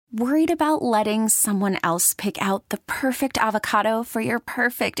Worried about letting someone else pick out the perfect avocado for your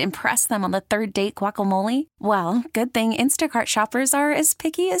perfect impress them on the third date guacamole? Well, good thing Instacart shoppers are as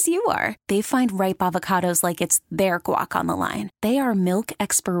picky as you are. They find ripe avocados like it's their guac on the line. They are milk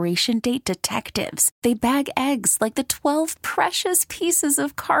expiration date detectives. They bag eggs like the 12 precious pieces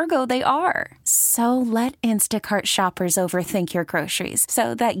of cargo they are. So let Instacart shoppers overthink your groceries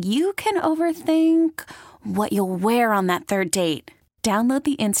so that you can overthink what you'll wear on that third date. Download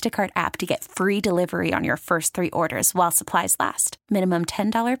the Instacart app to get free delivery on your first 3 orders while supplies last. Minimum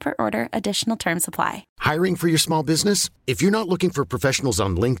 $10 per order. Additional terms apply. Hiring for your small business? If you're not looking for professionals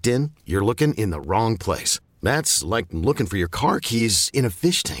on LinkedIn, you're looking in the wrong place. That's like looking for your car keys in a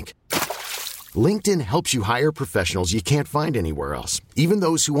fish tank. LinkedIn helps you hire professionals you can't find anywhere else, even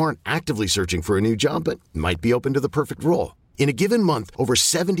those who aren't actively searching for a new job but might be open to the perfect role. In a given month, over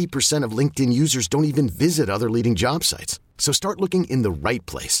 70% of LinkedIn users don't even visit other leading job sites. So start looking in the right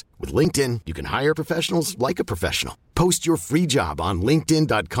place. With LinkedIn, you can hire professionals like a professional. Post your free job on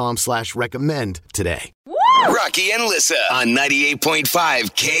linkedin.com/recommend today. Woo! Rocky and Lissa on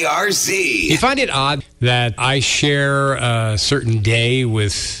 98.5 KRZ. You find it odd that I share a certain day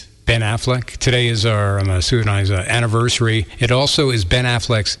with Ben Affleck? Today is Sue and I's anniversary. It also is Ben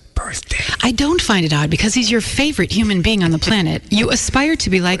Affleck's birthday. I don't find it odd because he's your favorite human being on the planet. You aspire to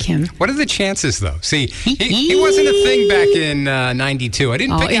be like him. What are the chances, though? See, he wasn't a thing back in 92. I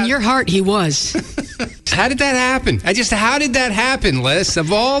didn't pick in your heart, he was. How did that happen? How did that happen, Liz?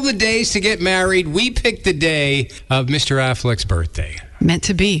 Of all the days to get married, we picked the day of Mr. Affleck's birthday. Meant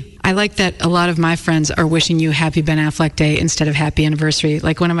to be. I like that a lot of my friends are wishing you happy Ben Affleck Day instead of happy anniversary.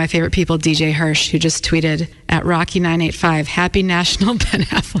 Like one of my favorite people, DJ Hirsch, who just tweeted at Rocky985, Happy National Ben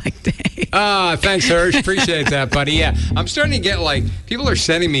Affleck Day. Thanks, Hirsch. Appreciate that, buddy. Yeah, I'm starting to get people are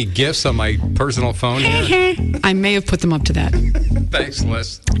sending me gifts on my personal phone here. I may have put them up to that. Thanks,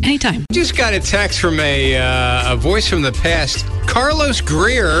 Liz. Anytime. Just got a text from a voice from the past, Carlos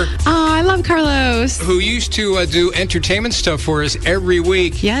Greer. Oh, I love Carlos. Who used to do entertainment stuff for us every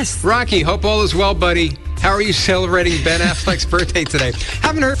week. Yes. Rocky, hope all is well, buddy. How are you celebrating Ben Affleck's birthday today?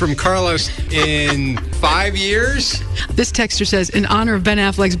 Haven't heard from Carlos in 5 years. This texter says, in honor of Ben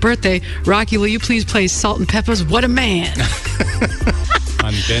Affleck's birthday, Rocky, will you please play Salt and Peppers? What a man.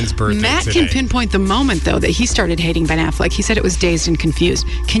 On Ben's birthday Matt today. can pinpoint the moment, though, that he started hating Ben Affleck. He said it was Dazed and Confused.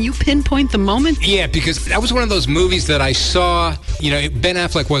 Can you pinpoint the moment? Yeah, because that was one of those movies that I saw, Ben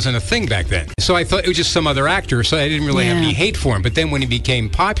Affleck wasn't a thing back then. So I thought it was just some other actor, so I didn't really have any hate for him. But then when he became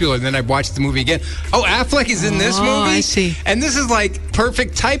popular, then I watched the movie again. Oh, Affleck is in this movie? I see. And this is like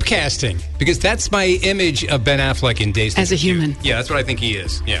perfect typecasting, because that's my image of Ben Affleck in Dazed and As a Confused. human. Yeah, that's what I think he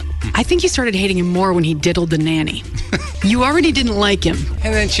is. Yeah. I think you started hating him more when he diddled the nanny. You already didn't like him.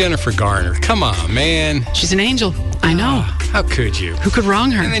 And then Jennifer Garner. Come on, man. She's an angel. I know. Oh, how could you? Who could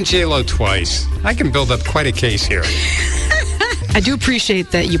wrong her? And then J-Lo twice. I can build up quite a case here. I do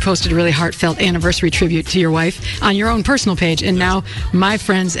appreciate that you posted a really heartfelt anniversary tribute to your wife on your own personal page, and now my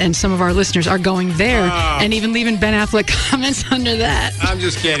friends and some of our listeners are going there and even leaving Ben Affleck comments under that. I'm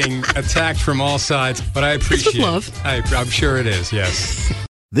just getting attacked from all sides, but I appreciate it. It's with love. I'm sure it is, yes.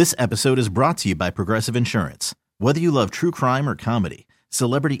 This episode is brought to you by Progressive Insurance. Whether you love true crime or comedy,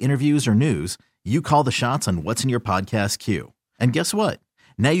 celebrity interviews or news, you call the shots on what's in your podcast queue. And guess what?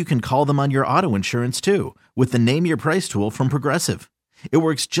 Now you can call them on your auto insurance too with the Name Your Price tool from Progressive. It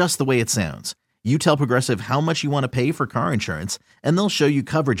works just the way it sounds. You tell Progressive how much you want to pay for car insurance, and they'll show you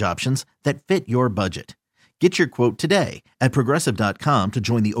coverage options that fit your budget. Get your quote today at Progressive.com to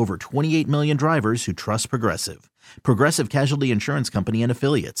join the over 28 million drivers who trust Progressive. Progressive Casualty Insurance Company and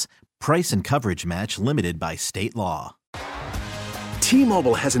Affiliates. Price and coverage match limited by state law.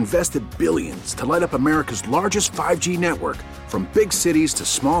 T-Mobile has invested billions to light up America's largest 5G network, from big cities to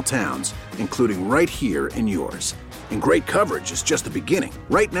small towns, including right here in yours. And great coverage is just the beginning.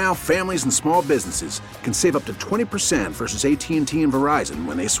 Right now, families and small businesses can save up to 20% versus AT&T and Verizon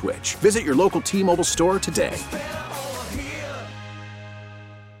when they switch. Visit your local T-Mobile store today.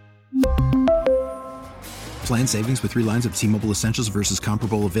 Plan savings with 3 lines of T-Mobile Essentials versus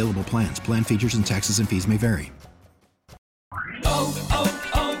comparable available plans. Plan features and taxes and fees may vary.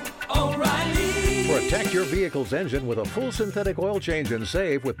 Protect your vehicle's engine with a full synthetic oil change and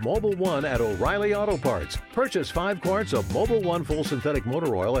save with Mobile One at O'Reilly Auto Parts. Purchase 5 quarts of Mobile One full synthetic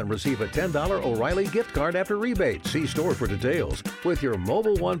motor oil and receive a $10 O'Reilly gift card after rebate. See store for details. With your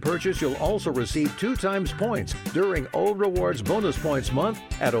Mobile One purchase, you'll also receive 2 times points during O Rewards Bonus Points Month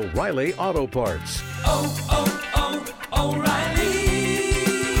at O'Reilly Auto Parts. O'Reilly.